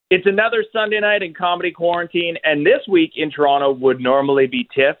It's another Sunday night in comedy quarantine, and this week in Toronto would normally be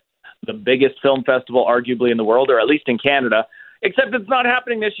TIFF, the biggest film festival arguably in the world, or at least in Canada, except it's not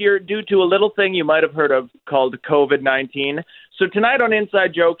happening this year due to a little thing you might have heard of called COVID-19. So tonight on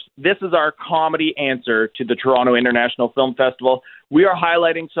Inside Jokes, this is our comedy answer to the Toronto International Film Festival. We are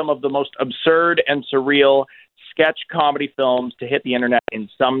highlighting some of the most absurd and surreal sketch comedy films to hit the internet in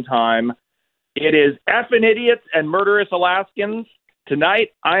some time. It is Effin' Idiots and Murderous Alaskans. Tonight,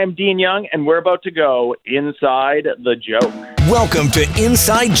 I am Dean Young, and we're about to go inside the joke. Welcome to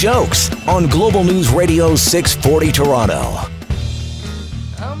Inside Jokes on Global News Radio 640 Toronto.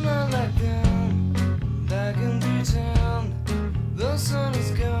 I'm not like them, back in town, the sun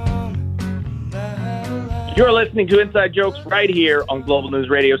is gone. You're listening to Inside Jokes right here on Global News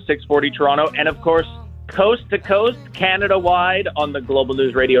Radio 640 Toronto, and of course, coast to coast, Canada-wide on the Global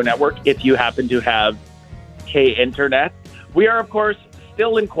News Radio Network, if you happen to have K-Internet. We are, of course,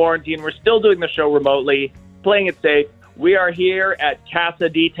 still in quarantine. We're still doing the show remotely, playing it safe. We are here at Casa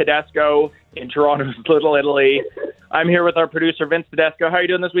di Tedesco in Toronto's Little Italy. I'm here with our producer, Vince Tedesco. How are you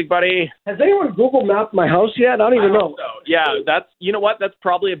doing this week, buddy? Has anyone Google mapped my house yet? I don't even know. So. Yeah, you know what? That's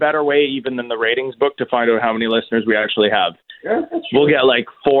probably a better way even than the ratings book to find out how many listeners we actually have. Yeah, that's true. We'll get like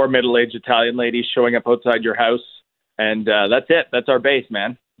 4 middle-aged Italian ladies showing up outside your house, and that's it. That's our base,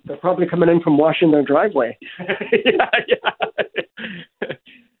 man. They're probably coming in from washing their driveway. yeah.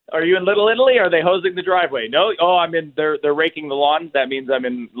 Are you in Little Italy? Or are they hosing the driveway? No. Oh, I'm in. They're raking the lawn. That means I'm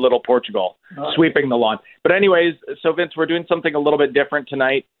in Little Portugal, sweeping the lawn. But anyways, so Vince, we're doing something a little bit different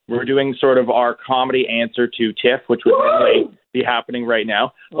tonight. We're doing sort of our comedy answer to TIFF, which would normally be happening right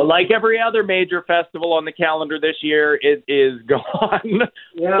now. But like every other major festival on the calendar this year, it is gone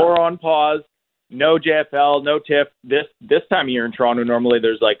or on pause. No JFL, no TIFF. This time of year in Toronto, normally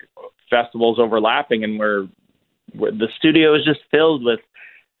there's like festivals overlapping, and where the studio is just filled with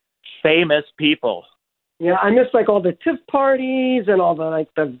famous people. Yeah, I miss like all the TIFF parties and all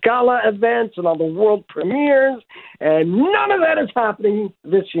the gala events and all the world premieres, and none of that is happening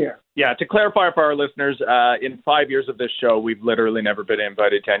this year. Yeah, to clarify for our listeners, in 5 years of this show, we've literally never been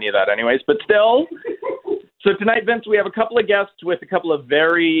invited to any of that anyways, but still. So tonight, Vince, we have a couple of guests with a couple of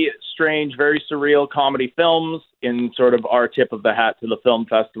very strange, very surreal comedy films in sort of our tip of the hat to the film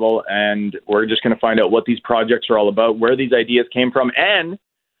festival, and we're just going to find out what these projects are all about, where these ideas came from, and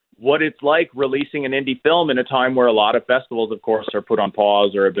what it's like releasing an indie film in a time where a lot of festivals, of course, are put on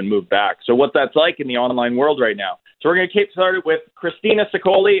pause or have been moved back. So what that's like in the online world right now. So we're going to keep started with Christina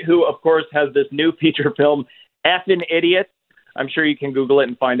Sicoli, who, of course, has this new feature film, Effin' Idiots. I'm sure you can Google it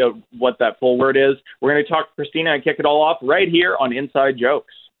and find out what that full word is. We're going to talk to Christina and kick it all off right here on Inside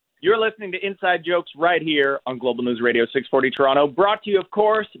Jokes. You're listening to Inside Jokes right here on Global News Radio 640 Toronto, brought to you, of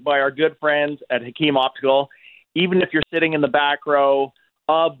course, by our good friends at Hakeem Optical. Even if you're sitting in the back row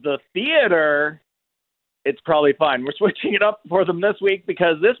of the theater, it's probably fine. We're switching it up for them this week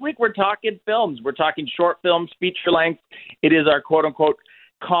because this week we're talking films. We're talking short films, feature length. It is our quote-unquote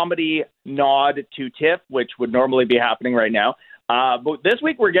comedy nod to TIFF, which would normally be happening right now. But this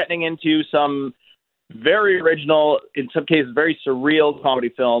week we're getting into some very original, in some cases very surreal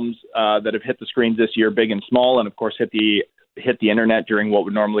comedy films that have hit the screens this year, big and small, and of course hit the internet during what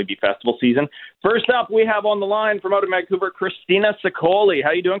would normally be festival season. First up, we have on the line from out of Vancouver, Christina Sicoli.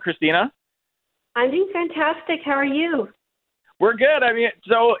 How you doing, Christina? I'm doing fantastic. How are you? We're good. I mean,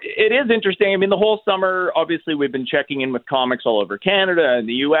 so it is interesting. I mean, the whole summer, obviously, we've been checking in with comics all over Canada and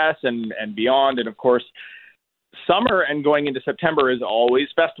the U.S. and beyond. And, of course, summer and going into September is always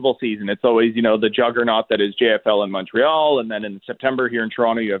festival season. It's always, the juggernaut that is JFL in Montreal. And then in September here in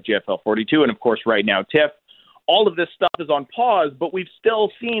Toronto, you have JFL 42. And, of course, right now, TIFF. All of this stuff is on pause, but we've still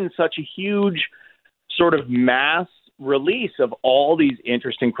seen such a huge sort of mass release of all these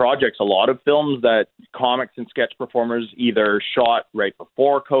interesting projects. A lot of films that comics and sketch performers either shot right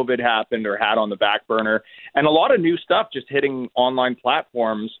before COVID happened or had on the back burner, and a lot of new stuff just hitting online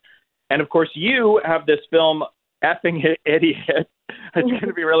platforms. And of course, you have this film, Effing Idiot. It's going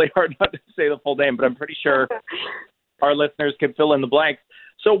to be really hard not to say the full name, but I'm pretty sure our listeners can fill in the blanks.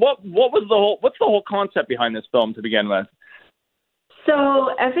 So what's the whole concept behind this film to begin with? So,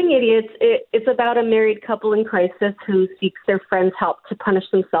 Effing Idiots, it's about a married couple in crisis who seeks their friend's help to punish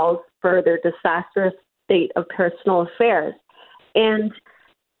themselves for their disastrous state of personal affairs. And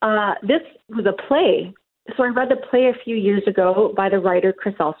this was a play. So I read the play a few years ago by the writer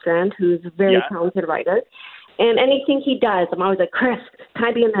Chris Elstrand, who's a very talented writer. And anything he does, I'm always like, Chris, can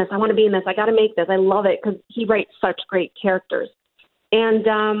I be in this? I want to be in this. I got to make this. I love it because he writes such great characters. And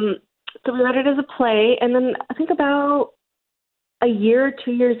so we read it as a play. And then I think about a year or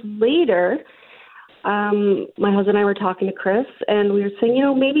 2 years later, my husband and I were talking to Chris, and we were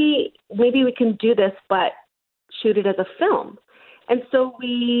saying, maybe we can do this, but shoot it as a film. And so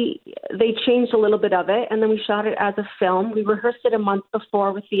they changed a little bit of it, and then we shot it as a film. We rehearsed it a month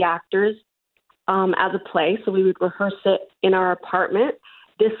before with the actors as a play, so we would rehearse it in our apartment.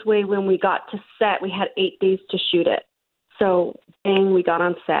 This way, when we got to set, we had 8 days to shoot it. So, we got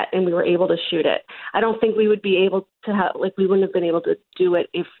on set and we were able to shoot it. I don't think we would be able to we wouldn't have been able to do it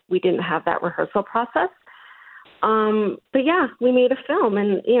if we didn't have that rehearsal process. But yeah, we made a film,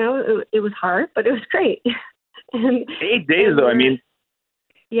 and it was hard, but it was great. And 8 days, though. I mean,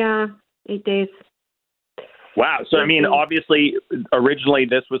 yeah, 8 days. Wow. So, I mean, obviously, originally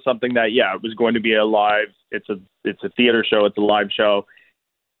this was something that, it was going to be a live. It's a theater show. It's a live show.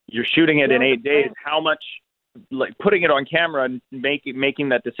 You're shooting it in 8 days. How much, like putting it on camera and making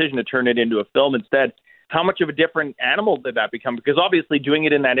that decision to turn it into a film instead, how much of a different animal did that become? Because obviously doing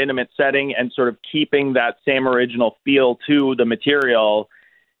it in that intimate setting and sort of keeping that same original feel to the material,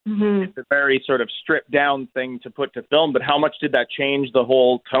 it's a very sort of stripped down thing to put to film. But how much did that change the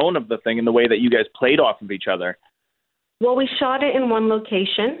whole tone of the thing and the way that you guys played off of each other? Well, we shot it in one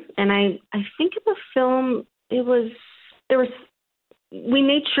location, and I think in the film we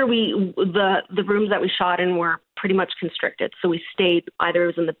made sure the rooms that we shot in were pretty much constricted. So we stayed, either it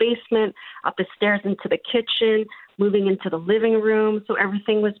was in the basement, up the stairs into the kitchen, moving into the living room. So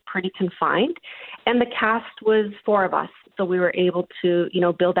everything was pretty confined. And the cast was 4 of us. So we were able to,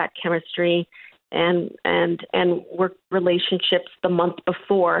 build that chemistry and work relationships the month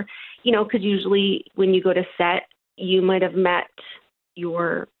before, because usually when you go to set, you might have met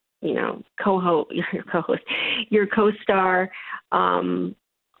your your co-star,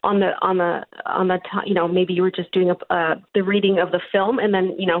 maybe you were just doing the reading of the film, and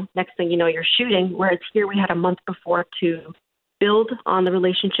then, next thing you know, you're shooting. Whereas here we had a month before to build on the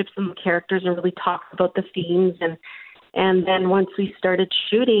relationships and the characters and really talk about the themes. And then once we started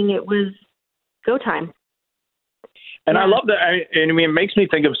shooting, it was go time. And I love that. It makes me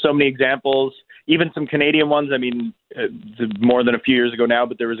think of so many examples, even some Canadian ones. I mean, more than a few years ago now,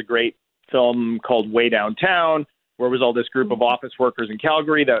 but there was a great film called Way Downtown, where it was all this group of office workers in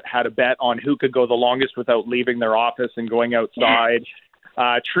Calgary that had a bet on who could go the longest without leaving their office and going outside.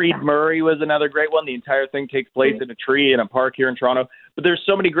 Treed Murray was another great one. The entire thing takes place in a tree in a park here in Toronto. But there's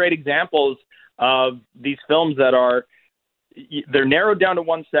so many great examples of these films that they're narrowed down to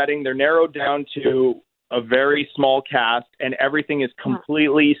one setting. They're narrowed down to a very small cast, and everything is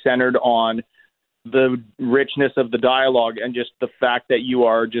completely centered on the richness of the dialogue and just the fact that you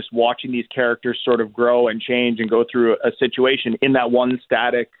are just watching these characters sort of grow and change and go through a situation in that one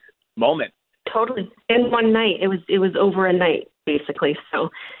static moment. Totally. In one night. It was over a night, basically. So,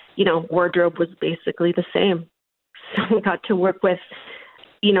 wardrobe was basically the same. So we got to work with,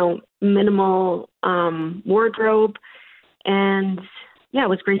 minimal wardrobe, and it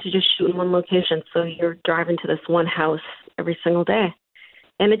was great to just shoot in one location. So you're driving to this one house every single day.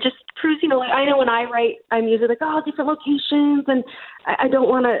 And it just proves, I know when I write, I'm usually like, different locations. And I don't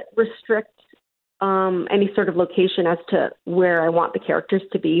want to restrict any sort of location as to where I want the characters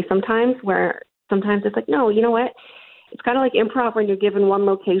to be sometimes, where sometimes it's like, no, you know what? It's kind of like improv when you're given one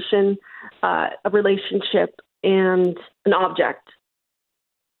location, a relationship, and an object.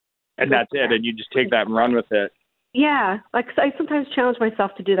 And that's it. And you just take that and run with it. Yeah. Like I sometimes challenge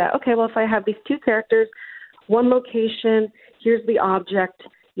myself to do that. Okay, well, if I have these 2 characters, one location, here's the object,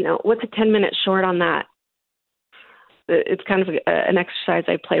 what's a 10-minute short on that? It's kind of an exercise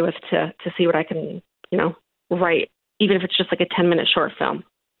I play with to see what I can, write, even if it's just like a 10-minute short film.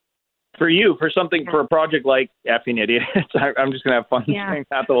 For you, for a project like Effing Idiots, I'm just going to have fun saying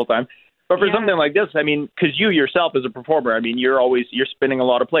that the whole time. But for something like this, I mean, because you yourself as a performer, I mean, you're spinning a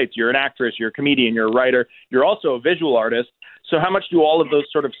lot of plates. You're an actress, you're a comedian, you're a writer, you're also a visual artist. So how much do all of those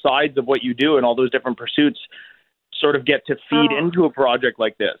sort of sides of what you do and all those different pursuits sort of get to feed into a project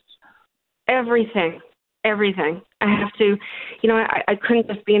like this? Everything. I have to, I couldn't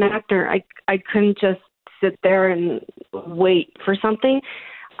just be an actor. I couldn't just sit there and wait for something.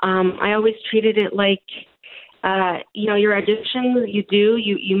 I always treated it like, your auditions,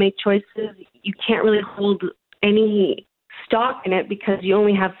 you make choices. You can't really hold any stock in it because you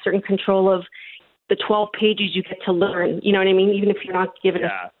only have certain control of the 12 pages you get to learn. You know what I mean? Even if you're not given a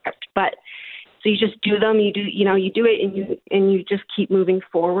script, but so you just do them. You do it, and you just keep moving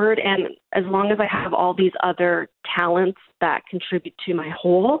forward. And as long as I have all these other talents that contribute to my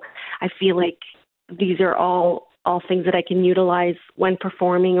whole, I feel like these are all things that I can utilize when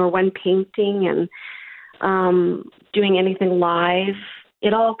performing or when painting and doing anything live.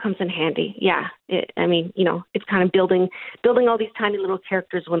 it all comes in handy. Yeah. It's kind of building all these tiny little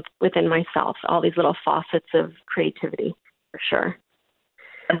characters within myself, all these little faucets of creativity, for sure.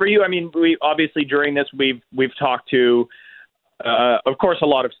 And for you, I mean, we obviously during this, we've talked to, of course, a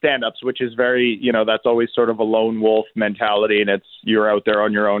lot of stand-ups, which is very, that's always sort of a lone wolf mentality, and you're out there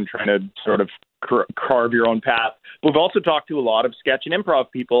on your own trying to sort of carve your own path. We've also talked to a lot of sketch and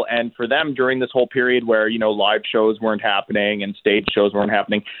improv people, and for them during this whole period where, live shows weren't happening and stage shows weren't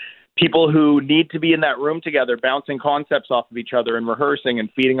happening, people who need to be in that room together, bouncing concepts off of each other and rehearsing and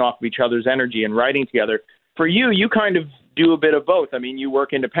feeding off of each other's energy and writing together. For you kind of do a bit of both. I mean, you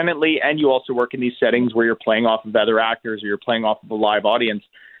work independently and you also work in these settings where you're playing off of other actors or you're playing off of a live audience.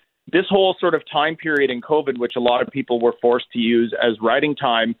 This whole sort of time period in COVID, which a lot of people were forced to use as writing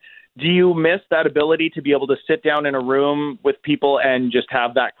time, do you miss that ability to be able to sit down in a room with people and just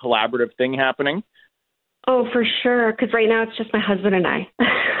have that collaborative thing happening? Oh, for sure. Because right now it's just my husband and I.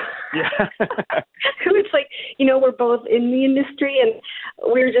 Yeah. It's like, we're both in the industry, and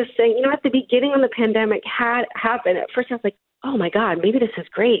we were just saying, at the beginning when the pandemic had happened, at first I was like, oh my God, maybe this is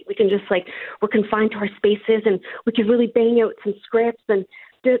great. We can just we're confined to our spaces and we can really bang out some scripts and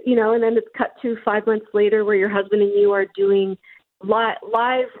then it's cut to 5 months later where your husband and you are doing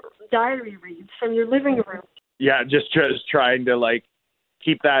live diary reads from your living room. Yeah, just trying to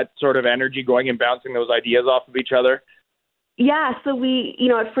keep that sort of energy going and bouncing those ideas off of each other. Yeah, so we,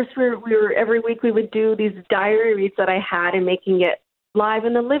 at first we were every week we would do these diary reads that I had and making it live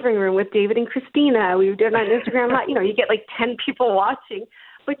in the living room with David and Christina. We would do it on Instagram. You get 10 people watching,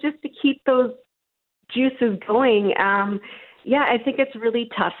 but just to keep those juices going. I think it's really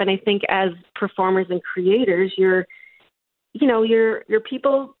tough. And I think as performers and creators, you're a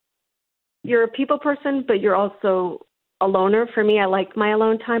people person, but you're also a loner. For me, I like my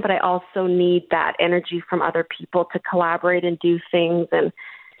alone time, but I also need that energy from other people to collaborate and do things. And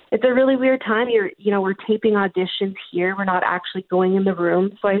it's a really weird time. We're taping auditions here. We're not actually going in the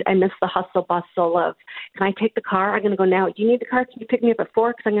room. So I miss the hustle bustle of, can I take the car? I'm going to go now. Do you need the car? Can you pick me up at 4?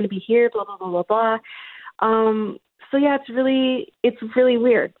 Because I'm going to be here, blah, blah, blah, blah, blah. It's really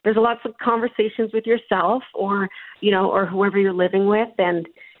weird. There's lots of conversations with yourself or whoever you're living with. And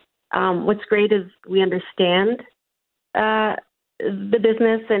what's great is we understand the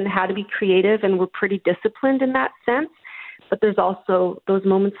business and how to be creative, and we're pretty disciplined in that sense. But there's also those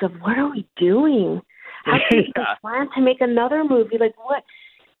moments of, what are we doing? How can we plan to make another movie? What?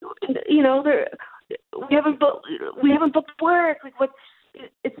 We haven't booked work.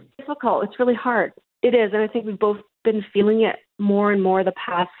 It's difficult. It's really hard. It is, and I think we've both been feeling it more and more the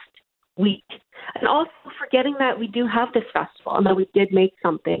past week. And also forgetting that we do have this festival and that we did make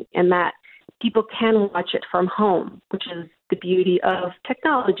something and that people can watch it from home, which is the beauty of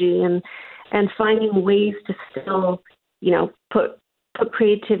technology and finding ways to still, put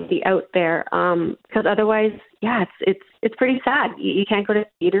creativity out there. Because otherwise, it's pretty sad. You can't go to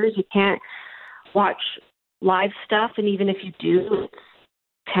theaters, you can't watch live stuff, and even if you do, it's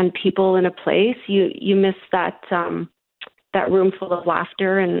 10 people in a place. You miss that room full of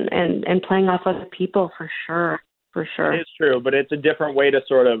laughter and playing off other people for sure. For sure. It's true, but it's a different way to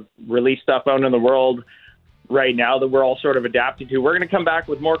sort of release stuff out in the world right now that we're all sort of adapting to. We're going to come back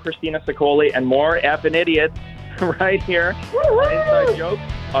with more Christina Sicoli and more effing idiots right here on Inside Jokes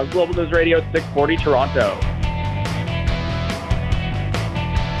on Global News Radio 640 Toronto.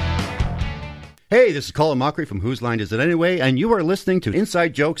 Hey, this is Colin Mockery from Whose Line Is It Anyway? And you are listening to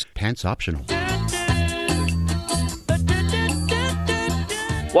Inside Jokes, Pants Optional.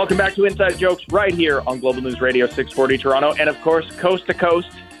 Welcome back to Inside Jokes right here on Global News Radio 640 Toronto, and of course, coast to coast,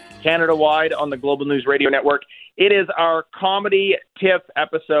 Canada-wide on the Global News Radio Network. It is our comedy TIFF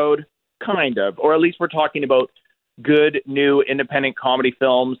episode, kind of, or at least we're talking about good, new, independent comedy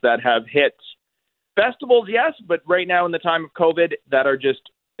films that have hit festivals, yes, but right now in the time of COVID, that are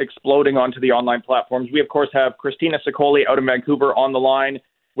just exploding onto the online platforms. We, of course, have Christina Sicoli out in Vancouver on the line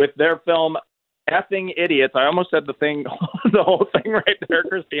with their film, Effing Idiots. I almost said the whole thing right there,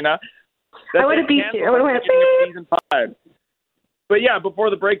 Christina. I would have beat you. I would have went season 5. But yeah, before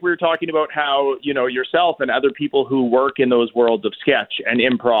the break, we were talking about how, yourself and other people who work in those worlds of sketch and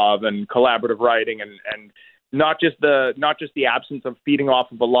improv and collaborative writing and not just the absence of feeding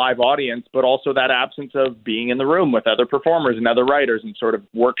off of a live audience, but also that absence of being in the room with other performers and other writers and sort of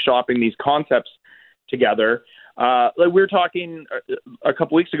workshopping these concepts together. We were talking a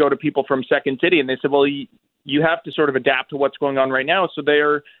couple weeks ago to people from Second City, and they said, well, you have to sort of adapt to what's going on right now. So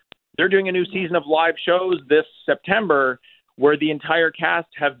they're doing a new season of live shows this September where the entire cast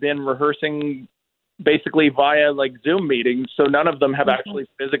have been rehearsing basically via Zoom meetings. So none of them have actually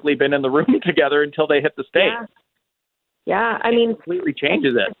physically been in the room together until they hit the stage. Yeah, I mean, completely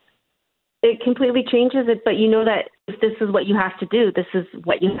changes it. It completely changes it, but you know that if this is what you have to do, this is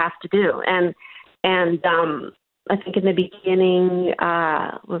what you have to do. And I think in the beginning,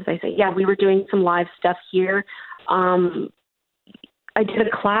 what was I saying? Yeah, we were doing some live stuff here. I did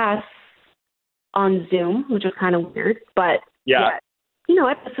a class on Zoom, which was kind of weird, but Yeah. you know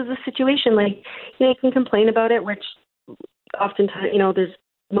what? This is a situation, like, you know, you can complain about it, which oftentimes, you know, there's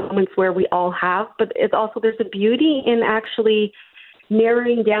moments where we all have, but it's also, there's a beauty in actually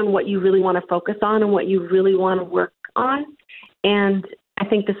narrowing down what you really want to focus on and what you really want to work on. And I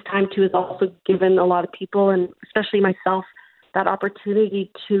think this time too has also given a lot of people, and especially myself, that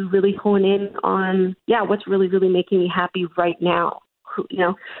opportunity to really hone in on, what's really, really making me happy right now.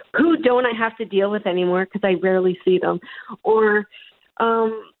 Who don't I have to deal with anymore because I rarely see them? Or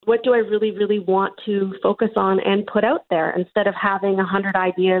what do I really, really want to focus on and put out there instead of having 100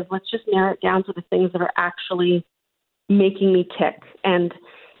 ideas? Let's just narrow it down to the things that are actually making me tick. And,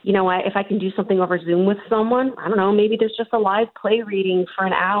 you know, if I can do something over Zoom with someone, I don't know, maybe there's just a live play reading for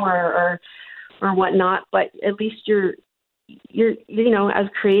an hour or whatnot, but at least you're, you know, as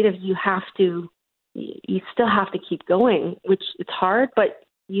creatives, you still have to keep going, which it's hard, but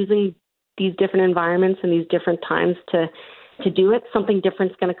using these different environments and these different times to do it, something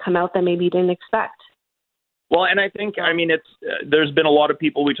different's going to come out that maybe you didn't expect. Well, and I think, I mean, there's been a lot of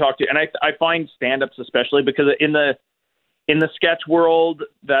people we talk to, and I find stand-ups especially because in the sketch world,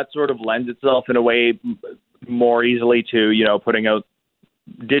 that sort of lends itself in a way more easily to, you know, putting out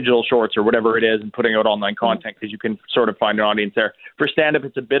digital shorts or whatever it is and putting out online content because you can sort of find an audience there. For stand-up,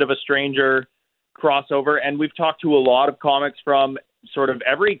 it's a bit of a stranger crossover, and we've talked to a lot of comics from sort of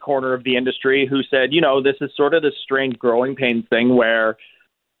every corner of the industry who said, you know, this is sort of this strange growing pains thing where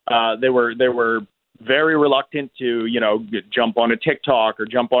they were very reluctant to, you know, jump on a TikTok or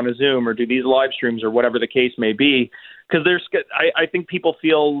jump on a Zoom or do these live streams or whatever the case may be. Because I think people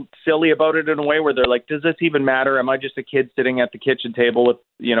feel silly about it in a way where they're like, does this even matter? Am I just a kid sitting at the kitchen table with,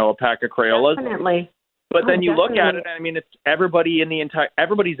 you know, a pack of Crayolas? Definitely. But then you definitely. look at it, and I mean, it's everybody's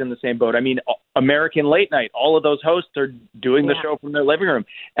in the same boat. I mean, American Late Night, all of those hosts are doing the show from their living room.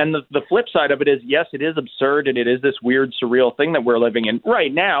 And the flip side of it is, yes, it is absurd, and it is this weird, surreal thing that we're living in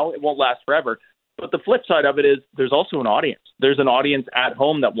right now. It won't last forever. But the flip side of it is there's also an audience. There's an audience at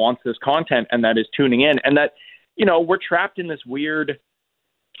home that wants this content and that is tuning in. And that, you know, we're trapped in this weird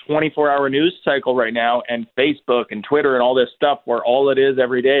 24-hour news cycle right now, and Facebook and Twitter and all this stuff where all it is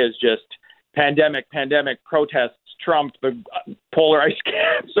every day is just pandemic, protests, Trump, the polar ice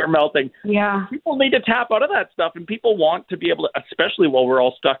caps are melting. Yeah. People need to tap out of that stuff, and people want to be able to, especially while we're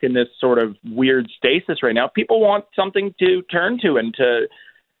all stuck in this sort of weird stasis right now, people want something to turn to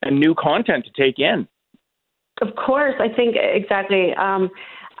and new content to take in. Of course. I think exactly.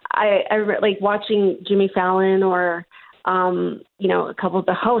 I like watching Jimmy Fallon or, you know, a couple of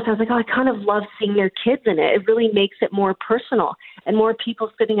the hosts. I was like, oh, I kind of love seeing their kids in it. It really makes it more personal, and more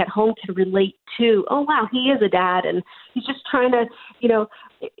people sitting at home can relate to, oh, wow, he is a dad, and he's just trying to, you know,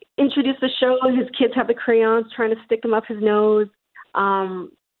 introduce the show. His kids have the crayons, trying to stick them up his nose.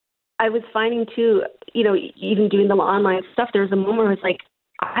 I was finding too, you know, even doing the online stuff, there was a moment where it's like,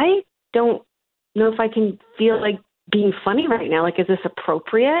 I don't know if I can feel like being funny right now. Like, is this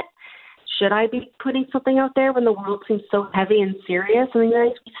appropriate? Should I be putting something out there when the world seems so heavy and serious? I mean,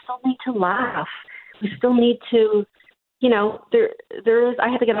 guys, we still need to laugh. We still need to, you know, there is, I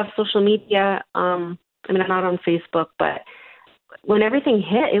had to get off social media. I mean, I'm not on Facebook, but when everything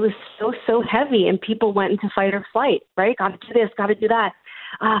hit, it was so heavy, and people went into fight or flight, right? Got to do this, got to do that.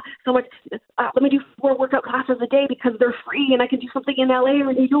 So much, let me do 4 workout classes a day because they're free and I can do something in LA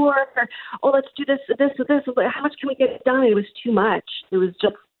or New York, or, oh, let's do this. How much can we get done? It was too much. It was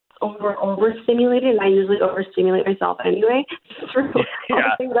just overstimulated, and I usually overstimulate myself anyway through all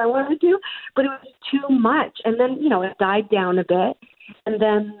the things I want to do, but it was too much. And then, you know, it died down a bit, and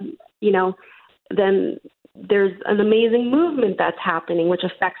then, you know, then there's an amazing movement that's happening, which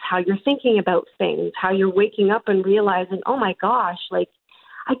affects how you're thinking about things, how you're waking up and realizing, oh my gosh, like,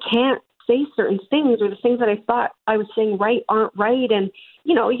 I can't say certain things, or the things that I thought I was saying right aren't right. And,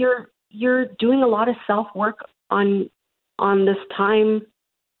 you know, you're doing a lot of self-work on this time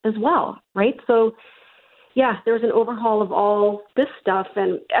as well, right? So, yeah, there was an overhaul of all this stuff.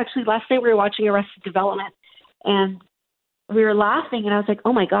 And actually last night we were watching Arrested Development, and we were laughing, and I was like,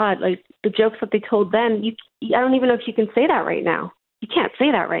 oh my God, like the jokes that they told then, I don't even know if you can say that right now. You can't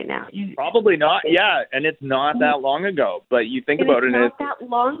say that right now. Probably not. Yeah, and it's not that long ago. But you think about it, it's not that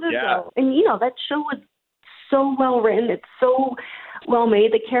long ago. Yeah. And you know, that show was so well written. It's so well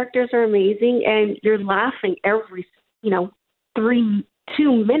made. The characters are amazing, and you're laughing every, you know,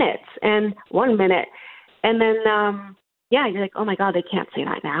 2 minutes and 1 minute. And then yeah, you're like, oh my God, they can't say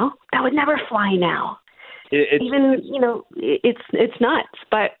that now. That would never fly now. It's nuts,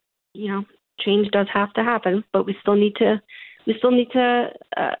 but change does have to happen. But we still need to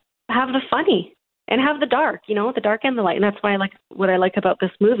have the funny and have the dark, the dark and the light. And that's why what I like about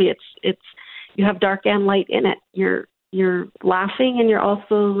this movie. It's you have dark and light in it. You're laughing and you're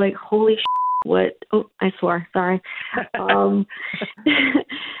also like, holy shit, what? Oh, I swore. Sorry.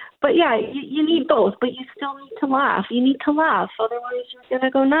 But yeah, you need both, but you still need to laugh. You need to laugh, otherwise you're gonna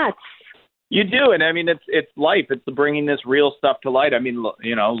go nuts. You do, and I mean it's life. It's bringing this real stuff to light. I mean,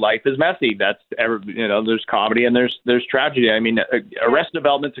 life is messy. There's comedy and there's tragedy. I mean, Arrested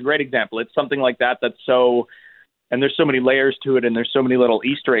Development's a great example. It's something like that that's so, and there's so many layers to it, and there's so many little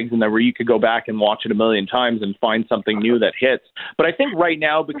Easter eggs in there where you could go back and watch it a million times and find something new that hits. But I think right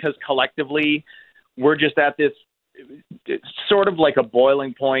now, because collectively we're just at this. It's sort of like a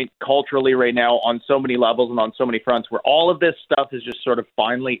boiling point culturally right now on so many levels and on so many fronts, where all of this stuff is just sort of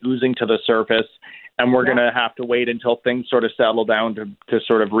finally oozing to the surface, and we're going to have to wait until things sort of settle down to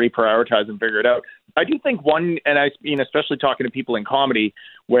sort of reprioritize and figure it out. I do think especially talking to people in comedy,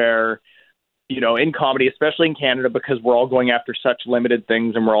 where in comedy, especially in Canada, because we're all going after such limited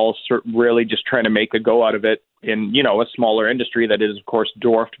things and we're all really just trying to make a go out of it in a smaller industry that is of course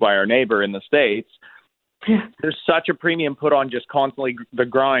dwarfed by our neighbor in the States. Yeah. There's such a premium put on just constantly the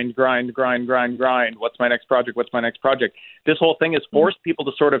grind. What's my next project? This whole thing has forced people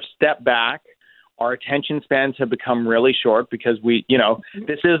to sort of step back. Our attention spans have become really short because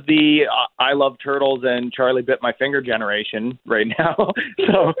this is the I love turtles and Charlie bit my finger generation right now.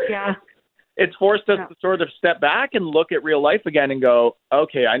 So yeah. It's forced us to sort of step back and look at real life again and go,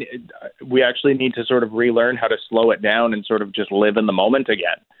 okay, we actually need to sort of relearn how to slow it down and sort of just live in the moment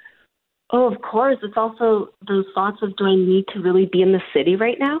again. Oh, of course. It's also those thoughts of, do I need to really be in the city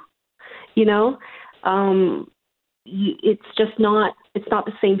right now? It's just not, it's not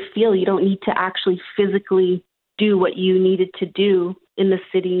the same feel. You don't need to actually physically do what you needed to do in the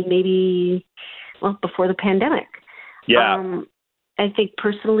city, maybe, before the pandemic. Yeah. I think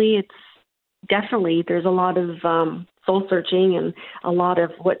personally, it's definitely, there's a lot of soul searching and a lot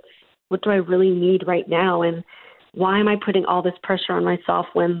of what do I really need right now? And why am I putting all this pressure on myself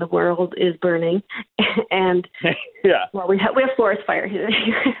when the world is burning? And we have forest fire here,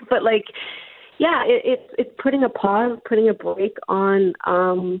 but it's putting a pause, putting a break on.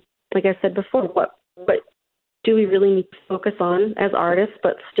 Like I said before, what do we really need to focus on as artists,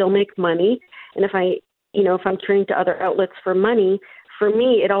 but still make money? And if I'm turning to other outlets for money, for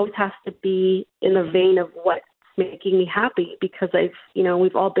me, it always has to be in the vein of what's making me happy, because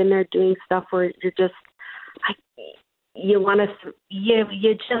we've all been there doing stuff where you're just. You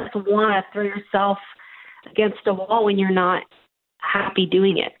just want to throw yourself against a wall when you're not happy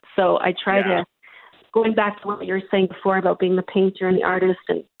doing it. So I try to, going back to what you were saying before about being the painter and the artist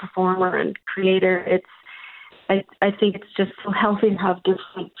and performer and creator, I think it's just so healthy to have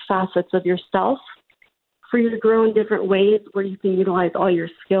different facets of yourself for you to grow in different ways where you can utilize all your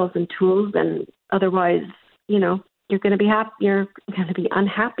skills and tools, and otherwise, you're going to be happy. You're going to be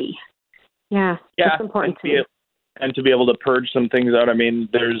unhappy. Yeah, it's important to me. And to be able to purge some things out. I mean,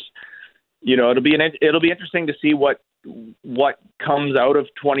 there's, it'll be interesting to see what comes out of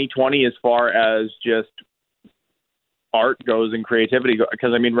 2020 as far as just art goes and creativity.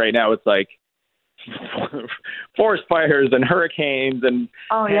 Because I mean, right now it's like forest fires and hurricanes and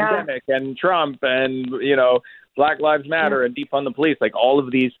pandemic and Trump and Black Lives Matter and defund the police. Like all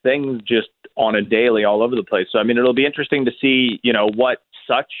of these things just on a daily all over the place. So I mean, it'll be interesting to see what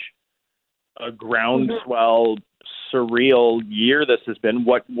such a groundswell, surreal year this has been,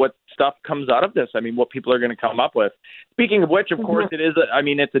 what stuff comes out of this. I mean, what people are going to come up with. Speaking of which, of course,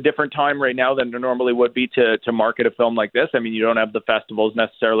 it's a different time right now than there normally would be to market a film like this. I mean, you don't have the festivals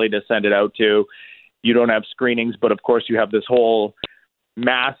necessarily to send it out to. You don't have screenings, but of course you have this whole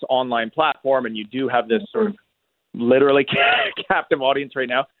mass online platform, and you do have this sort of literally captive audience right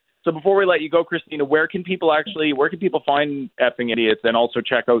now. So before we let you go, Christina, where can people find Effing Idiots and also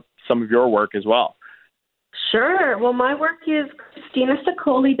check out some of your work as well? Sure. Well, my work is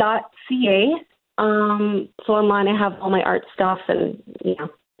christinasicoli.ca. So online I have all my art stuff and, film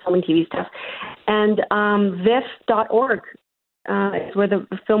and TV stuff. And vif.org is where the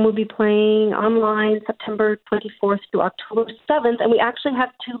film will be playing online September 24th to October 7th. And we actually have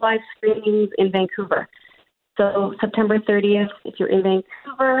 2 live screenings in Vancouver. So September 30th, if you're in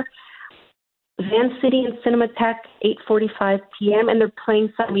Vancouver, Van City and Cinematheque, 8:45 p.m. And they're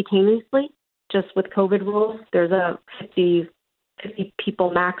playing simultaneously. Just with COVID rules, there's a 50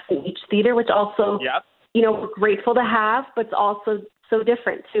 people max in each theater, which also, we're grateful to have, but it's also so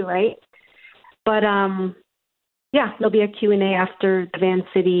different too, right? But Yeah, there'll be a Q&A after the Van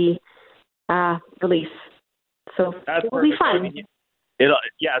City release. So That's it will be perfect. fun. I mean,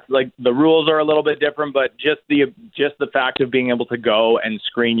 it's like the rules are a little bit different, but just the fact of being able to go and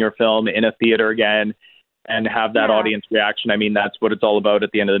screen your film in a theater again and have that audience reaction, I mean, that's what it's all about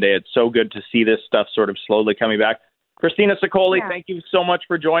at the end of the day. It's so good to see this stuff sort of slowly coming back. Christina Sicoli, thank you so much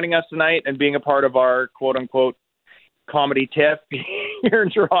for joining us tonight and being a part of our quote-unquote comedy TIFF here in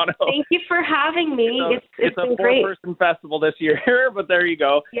Toronto. Thank you for having me. It's a been great. 4-person festival this year, but there you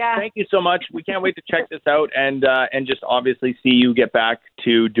go. Yeah. Thank you so much. We can't wait to check this out and just obviously see you get back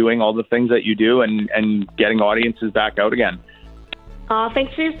to doing all the things that you do and getting audiences back out again.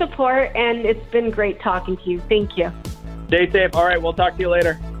 Thanks for your support, and it's been great talking to you. Thank you. Stay safe. All right, we'll talk to you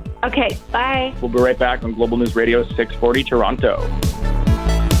later. Okay, bye. We'll be right back on Global News Radio 640 Toronto.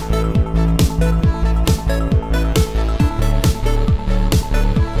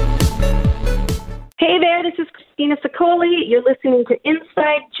 Hey there, this is Christina Sicoli. You're listening to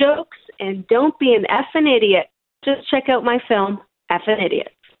Inside Jokes, and don't be an effing idiot. Just check out my film, Effing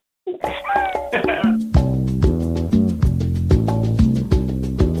Idiots.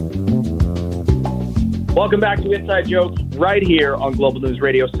 Welcome back to Inside Jokes right here on Global News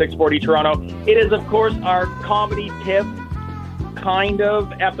Radio 640 Toronto. It is, of course, our comedy tip kind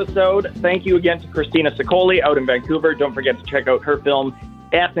of episode. Thank you again to Christina Sicoli out in Vancouver. Don't forget to check out her film,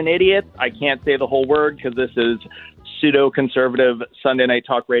 Effing Idiots. I can't say the whole word because this is pseudo-conservative Sunday night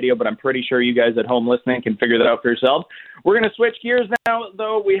talk radio, but I'm pretty sure you guys at home listening can figure that out for yourselves. We're going to switch gears now,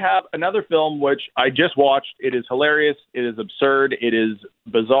 though. We have another film which I just watched. It is hilarious. It is absurd. It is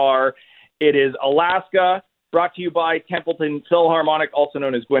bizarre. It is Alaska, brought to you by Templeton Philharmonic, also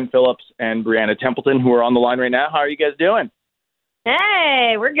known as Gwen Phillips and Brianna Templeton, who are on the line right now. How are you guys doing?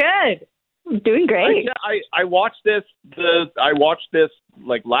 Hey, we're good. I'm doing great. I watched this. I watched this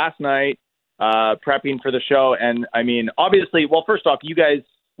like last night, prepping for the show, and I mean, obviously, well, first off, you guys,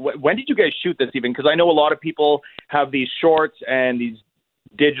 when did you guys shoot this even? Because I know a lot of people have these shorts and these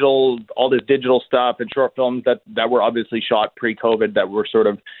all this digital stuff and short films that were obviously shot pre-COVID that we're sort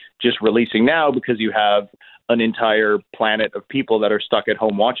of just releasing now because you have an entire planet of people that are stuck at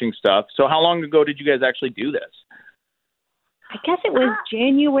home watching stuff. So how long ago did you guys actually do this? I guess it was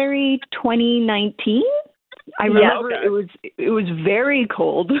January 2019. I remember it was very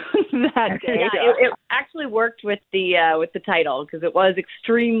cold that day. Yeah, it actually worked with the title because it was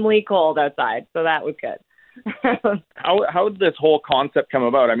extremely cold outside, so that was good. How did this whole concept come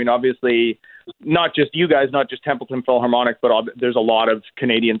about? I mean, obviously, not just you guys, not just Templeton Philharmonic, but there's a lot of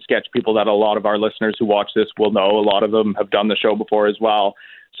Canadian sketch people that a lot of our listeners who watch this will know. A lot of them have done the show before as well.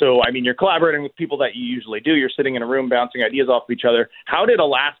 So, I mean, you're collaborating with people that you usually do. You're sitting in a room bouncing ideas off of each other. How did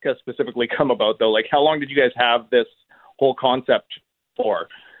Alaska specifically come about, though? Like, how long did you guys have this whole concept for?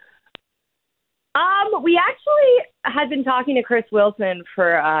 We actually had been talking to Chris Wilson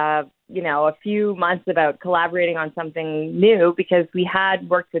for, a few months about collaborating on something new because we had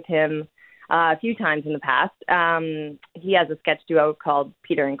worked with him a few times in the past. He has a sketch duo called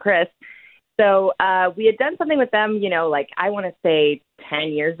Peter and Chris. So we had done something with them, I want to say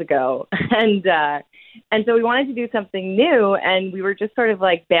 10 years ago. And so we wanted to do something new, and we were just sort of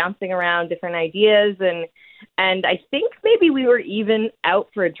like bouncing around different ideas. And I think maybe we were even out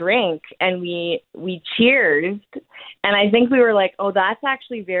for a drink, and we cheersed. And I think we were like, oh, that's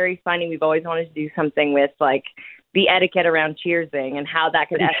actually very funny. We've always wanted to do something with like the etiquette around cheersing and how that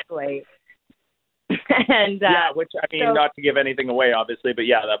could escalate. And which I mean, not to give anything away, obviously, but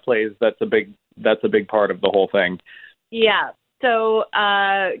yeah, that's a big part of the whole thing. Yeah. So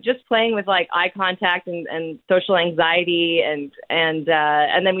just playing with like eye contact and social anxiety, and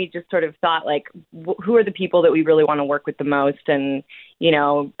then we just sort of thought like, who are the people that we really want to work with the most, and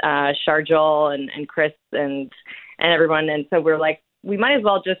Sharjul and Chris and everyone, and so we're like, we might as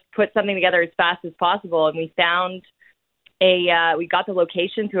well just put something together as fast as possible, and we found we got the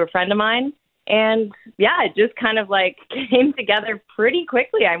location through a friend of mine. And yeah, it just kind of like came together pretty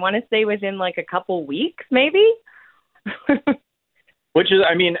quickly. I want to say within like a couple weeks, maybe. Which is,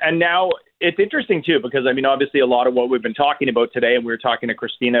 I mean, and now it's interesting too, because I mean, obviously a lot of what we've been talking about today, and we were talking to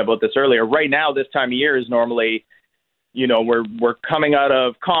Christina about this earlier, right now, this time of year is normally, we're coming out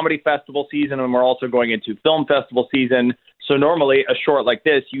of comedy festival season, and we're also going into film festival season. So normally a short like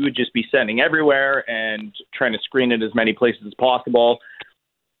this, you would just be sending everywhere and trying to screen it as many places as possible.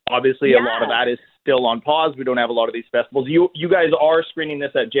 Obviously, a lot of that is still on pause. We don't have a lot of these festivals. You guys are screening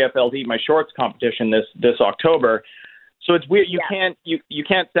this at JFLD, my shorts competition this October. So it's weird. You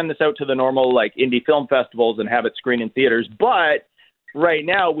can't send this out to the normal like indie film festivals and have it screen in theaters. But right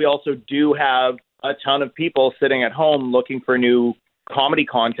now, we also do have a ton of people sitting at home looking for new comedy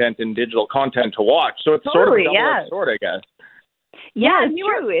content and digital content to watch. So it's sort of a double-edged sword, I guess. Yeah, it's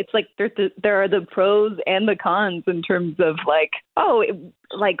true. It's like there are the pros and the cons in terms of like,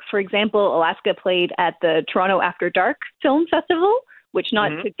 like for example, Alaska played at the Toronto After Dark Film Festival, which not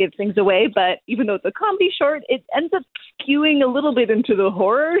to give things away, but even though it's a comedy short, it ends up skewing a little bit into the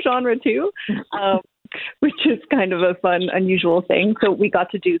horror genre too, which is kind of a fun, unusual thing. So we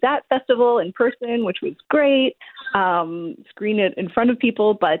got to do that festival in person, which was great, screen it in front of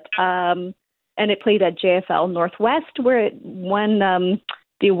people, but and it played at JFL Northwest, where it won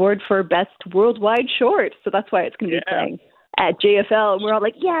the award for Best Worldwide Short. So that's why it's going to be playing at JFL. And we're all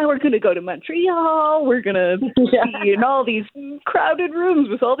like, we're going to go to Montreal. We're going to be in all these crowded rooms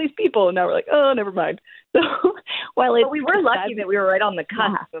with all these people. And now we're like, oh, never mind. So while we were lucky that we were right on the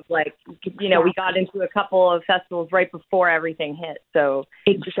cusp of like, we got into a couple of festivals right before everything hit. So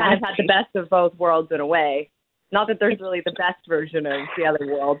we kind of had the best of both worlds in a way. Not that there's really the best version of the other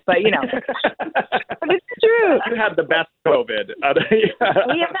world, but but it's true. You had the best COVID.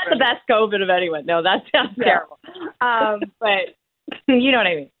 We have had the best COVID of anyone. No, that sounds terrible. But you know what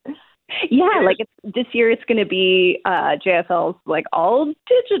I mean. Yeah, like this year it's going to be JFL's like all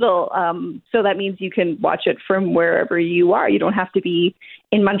digital. So that means you can watch it from wherever you are. You don't have to be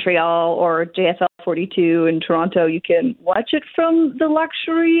in Montreal or JFL 42 in Toronto. You can watch it from the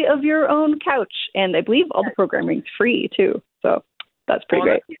luxury of your own couch. And I believe all the programming's free too. So that's pretty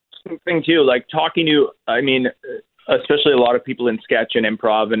great. That's thing too, like talking to, I mean, especially a lot of people in sketch and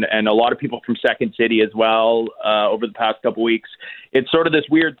improv and a lot of people from Second City as well over the past couple weeks. It's sort of this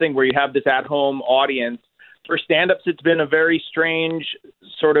weird thing where you have this at-home audience. For stand-ups, it's been a very strange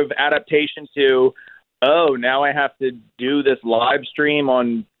sort of adaptation to, now I have to do this live stream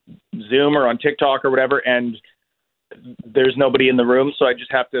on Zoom or on TikTok or whatever, and there's nobody in the room, so I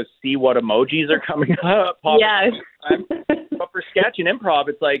just have to see what emojis are coming up. Yes. But for sketch and improv,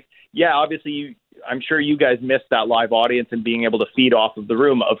 it's like, obviously I'm sure you guys missed that live audience and being able to feed off of the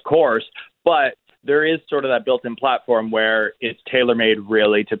room, of course, but there is sort of that built-in platform where it's tailor-made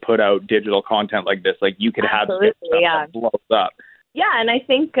really to put out digital content like this. Like you could have stuff that blows up. Yeah, and I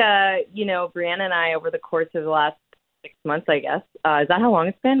think, Brianna and I, over the course of the last 6 months, I guess, is that how long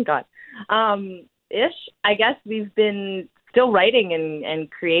it's been? God. Ish, I guess we've been still writing and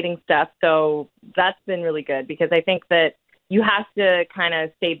creating stuff. So that's been really good because I think that you have to kind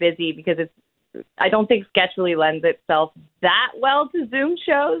of stay busy because I don't think sketch really lends itself that well to Zoom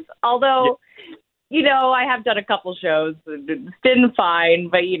shows. Although, I have done a couple shows. It's been fine,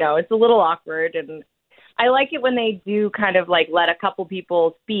 but, it's a little awkward. And I like it when they do kind of like let a couple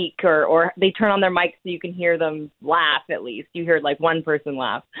people speak or they turn on their mics so you can hear them laugh at least. You hear like one person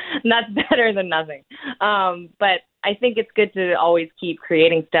laugh. And that's better than nothing. But I think it's good to always keep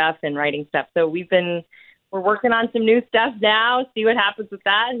creating stuff and writing stuff. So we're working on some new stuff now. See what happens with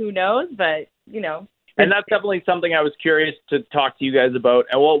that. Who knows? But, And that's definitely something I was curious to talk to you guys about.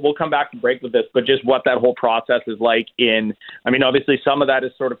 And we'll come back to break with this, but just what that whole process is like obviously some of that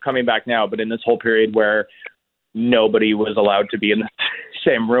is sort of coming back now, but in this whole period where nobody was allowed to be in the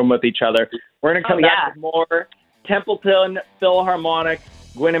same room with each other. We're going to come back with more Templeton Philharmonic,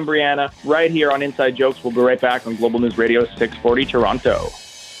 Gwen and Brianna, right here on Inside Jokes. We'll be right back on Global News Radio 640 Toronto.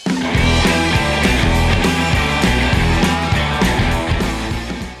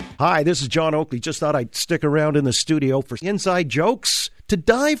 Hi, this is John Oakley. Just thought I'd stick around in the studio for Inside Jokes to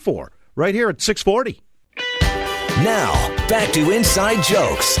die for, right here at 640. Now, back to Inside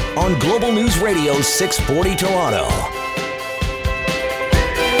Jokes on Global News Radio 640 Toronto.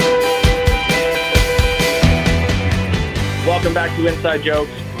 Welcome back to Inside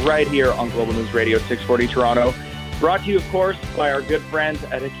Jokes right here on Global News Radio 640 Toronto. Brought to you, of course, by our good friends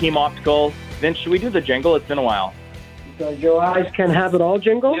at Hakeem Optical. Vince, should we do the jingle? It's been a while. Your eyes can have it all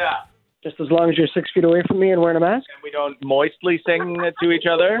jingle? Yeah. Just as long as you're 6 feet away from me and wearing a mask? And we don't moistly sing to each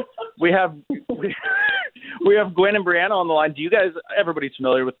other. We have Gwen and Brianna on the line. Do you guys, everybody's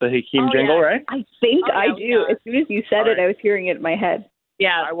familiar with the Hakeem jingle, right? I think I do. As soon as you said it, I was hearing it in my head.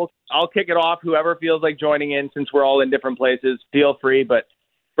 Yeah. I'll kick it off. Whoever feels like joining in, since we're all in different places, feel free. But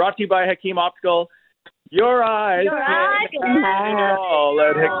brought to you by Hakeem Optical. Your eyes can have it all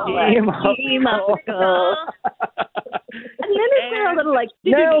at Hakeem Optical. And then it's a little like,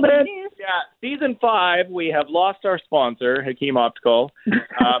 nailed it. Yeah, season 5, we have lost our sponsor, Hakeem Optical.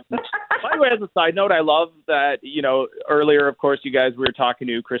 By the way, as a side note, I love that, earlier, of course, you guys, we were talking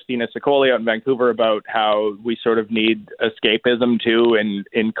to Christina Sicoli out in Vancouver about how we sort of need escapism, too,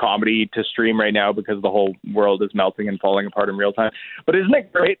 in comedy to stream right now because the whole world is melting and falling apart in real time. But isn't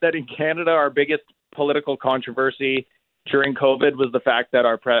it great that in Canada, our biggest political controversy during COVID was the fact that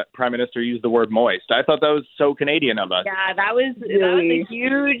our Prime Minister used the word moist. I thought that was so Canadian of us. Yeah, that was a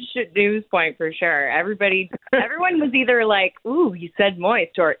huge news point for sure. Everyone was either like, "Ooh, he said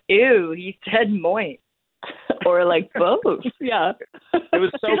moist," or "Ew, he said moist," or like both. Yeah, it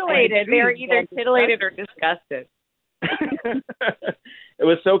was so titillated. They were either titillated or disgusted. It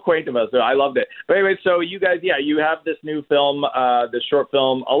was so quaint of us. So I loved it. But anyway, so you guys, you have this new film, this short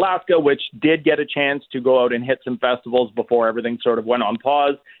film, Alaska, which did get a chance to go out and hit some festivals before everything sort of went on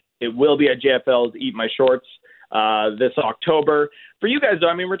pause. It will be at JFL's Eat My Shorts this October. For you guys, though,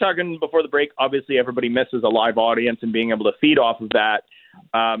 I mean, we're talking before the break. Obviously, everybody misses a live audience and being able to feed off of that.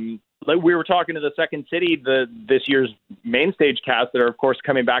 Like we were talking to the Second City, this year's main stage cast that are, of course,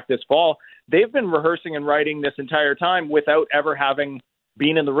 coming back this fall. They've been rehearsing and writing this entire time without ever having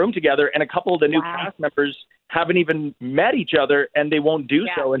been in the room together, and a couple of the new cast members haven't even met each other, and they won't do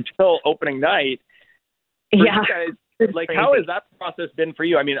so until opening night. For you guys, like, how has that process been for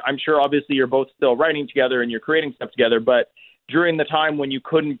you? I mean, I'm sure obviously you're both still writing together and you're creating stuff together, but during the time when you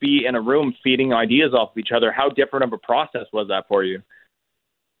couldn't be in a room feeding ideas off of each other, how different of a process was that for you?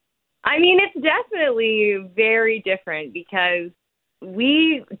 I mean, it's definitely very different because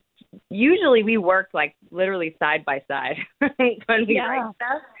we worked like literally side by side when we write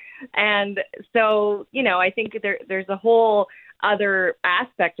stuff. And so, I think there's a whole other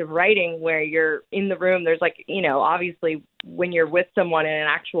aspect of writing where you're in the room. There's like, obviously when you're with someone in an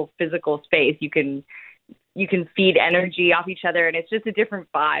actual physical space, you can feed energy off each other, and it's just a different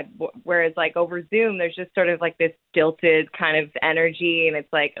vibe. Whereas like over Zoom, there's just sort of like this stilted kind of energy, and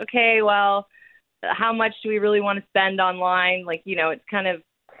it's like, okay, well, how much do we really want to spend online? Like, it's kind of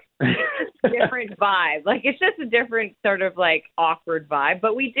different vibe. Like, it's just a different sort of like awkward vibe.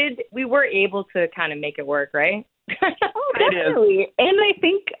 But we were able to kind of make it work, right? Oh, definitely. And I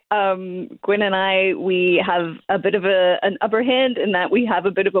think Gwen and I, we have a bit of an upper hand in that we have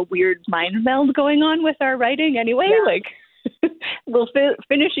a bit of a weird mind meld going on with our writing anyway. Yeah. Like, we'll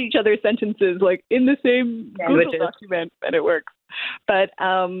finish each other's sentences like in the same Google document, and it works. But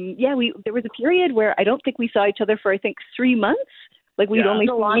there was a period where I don't think we saw each other for, I think, 3 months. Like, we'd only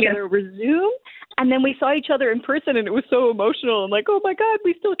seen each other over Zoom, and then we saw each other in person, and it was so emotional. And like, oh my God,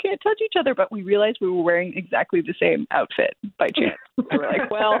 we still can't touch each other. But we realized we were wearing exactly the same outfit by chance. We're like,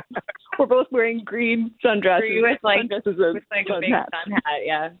 well, we're both wearing green sundresses. With like a big sun hat,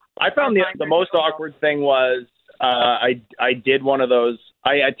 yeah. I found the most awkward thing was I did one of those.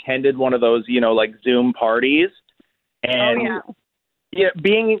 I attended one of those, like Zoom parties, and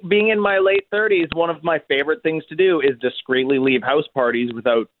being in my late 30s, one of my favorite things to do is discreetly leave house parties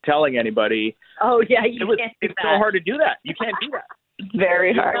without telling anybody. Oh yeah, it's so hard to do that. You can't do that.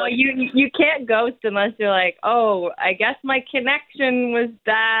 Very hard. No, you can't ghost unless you're like, oh, I guess my connection was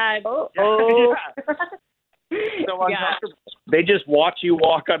bad. Oh. So uncomfortable. They just watch you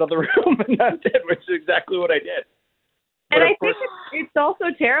walk out of the room, and that's it, which is exactly what I did. And I think it's also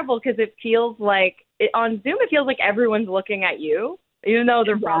terrible because it feels like on Zoom, it feels like everyone's looking at you, even though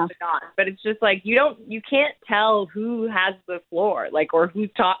they're probably not. But it's just like you can't tell who has the floor, like, or who's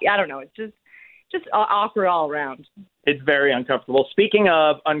talking. I don't know. It's just awkward all around. It's very uncomfortable. Speaking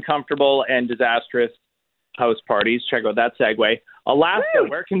of uncomfortable and disastrous house parties, check out that segue. Alaska. Woo!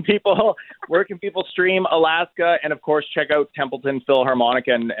 Where can people stream Alaska, and of course check out Templeton Philharmonic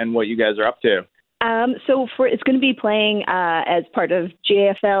and what you guys are up to? So it's going to be playing as part of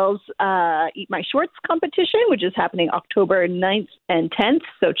JFL's Eat My Shorts competition, which is happening October 9th and 10th.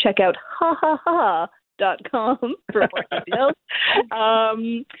 So check out hahaha.com for more details.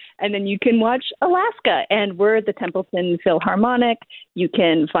 And then you can watch Alaska, and we're the Templeton Philharmonic. You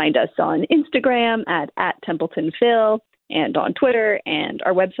can find us on Instagram at Templeton Phil, and on Twitter, and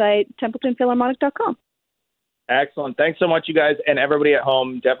our website, templetonphilharmonic.com. Excellent. Thanks so much, you guys. And everybody at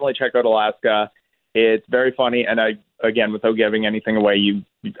home, definitely check out Alaska. It's very funny. And again, without giving anything away,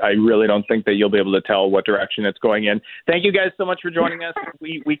 I really don't think that you'll be able to tell what direction it's going in. Thank you guys so much for joining us.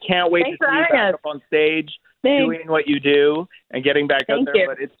 We can't wait to see you back up on stage, doing what you do and getting back out there.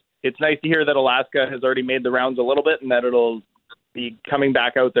 But it's nice to hear that Alaska has already made the rounds a little bit, and that it'll be coming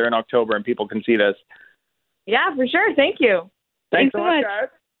back out there in October and people can see this. Yeah, for sure. Thank you. Thanks so much, guys.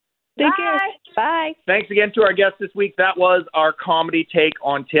 Thank you. Bye. Thanks again to our guest this week. That was our comedy take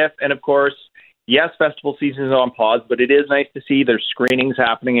on TIFF. And of course, yes, festival season is on pause, but it is nice to see there's screenings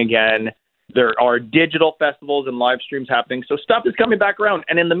happening again. There are digital festivals and live streams happening. So stuff is coming back around.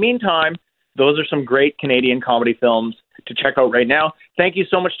 And in the meantime, those are some great Canadian comedy films to check out right now. Thank you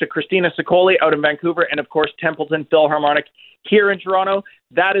so much to Christina Sicoli out in Vancouver, and of course, Templeton Philharmonic here in Toronto.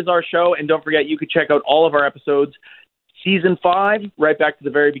 That is our show. And don't forget, you can check out all of our episodes. Season 5, right back to the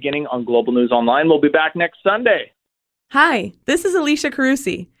very beginning on Global News Online. We'll be back next Sunday. Hi, this is Alicia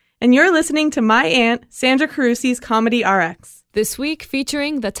Carusi, and you're listening to my aunt, Sandra Carusi's Comedy RX. This week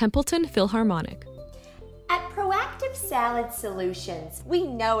featuring the Templeton Philharmonic. At Proactive Salad Solutions, we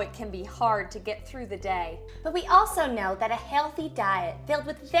know it can be hard to get through the day, but we also know that a healthy diet filled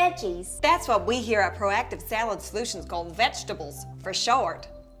with veggies, that's what we here at Proactive Salad Solutions call vegetables for short,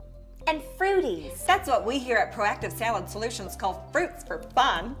 and fruities, that's what we here at Proactive Salad Solutions call fruits for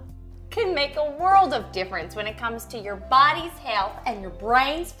fun, can make a world of difference when it comes to your body's health and your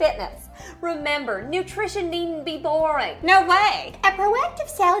brain's fitness. Remember, nutrition needn't be boring. No way! At Proactive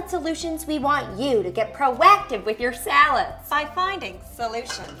Salad Solutions, we want you to get proactive with your salads. By finding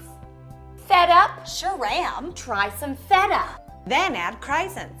solutions. Fed up? Sure am. Try some feta. Then add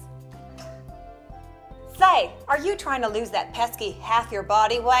craisins. Say, are you trying to lose that pesky half your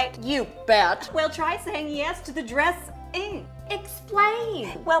body weight? You bet. Well, try saying yes to the dressing.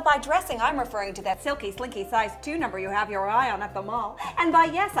 Explain. Well, by dressing, I'm referring to that silky, slinky size 2 number you have your eye on at the mall. And by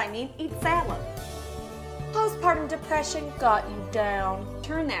yes, I mean eat salad. Postpartum depression got you down.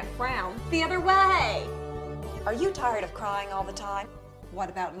 Turn that frown the other way. Are you tired of crying all the time? What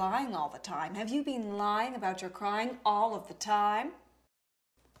about lying all the time? Have you been lying about your crying all of the time?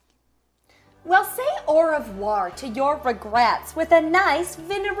 Well, say au revoir to your regrets with a nice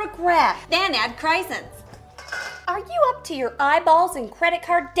vinaigrette. Then add craisins. Are you up to your eyeballs in credit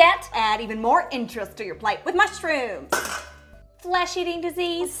card debt? Add even more interest to your plate with mushrooms. Flesh-eating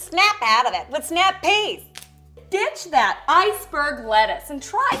disease? Snap out of it with snap peas. Ditch that iceberg lettuce and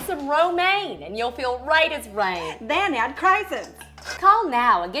try some romaine and you'll feel right as rain. Then add craisins. Call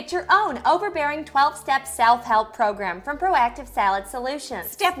now and get your own overbearing 12-step self-help program from Proactive Salad Solutions.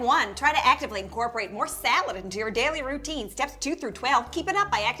 Step 1, try to actively incorporate more salad into your daily routine. Steps 2 through 12, keep it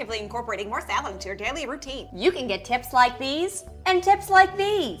up by actively incorporating more salad into your daily routine. You can get tips like these and tips like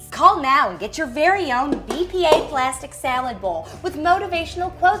these. Call now and get your very own BPA plastic salad bowl with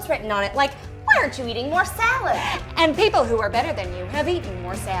motivational quotes written on it like, why aren't you eating more salad? And people who are better than you have eaten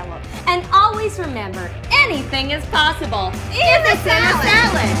more salad. And always remember, anything is possible if it's in a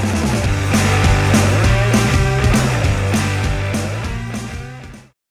salad.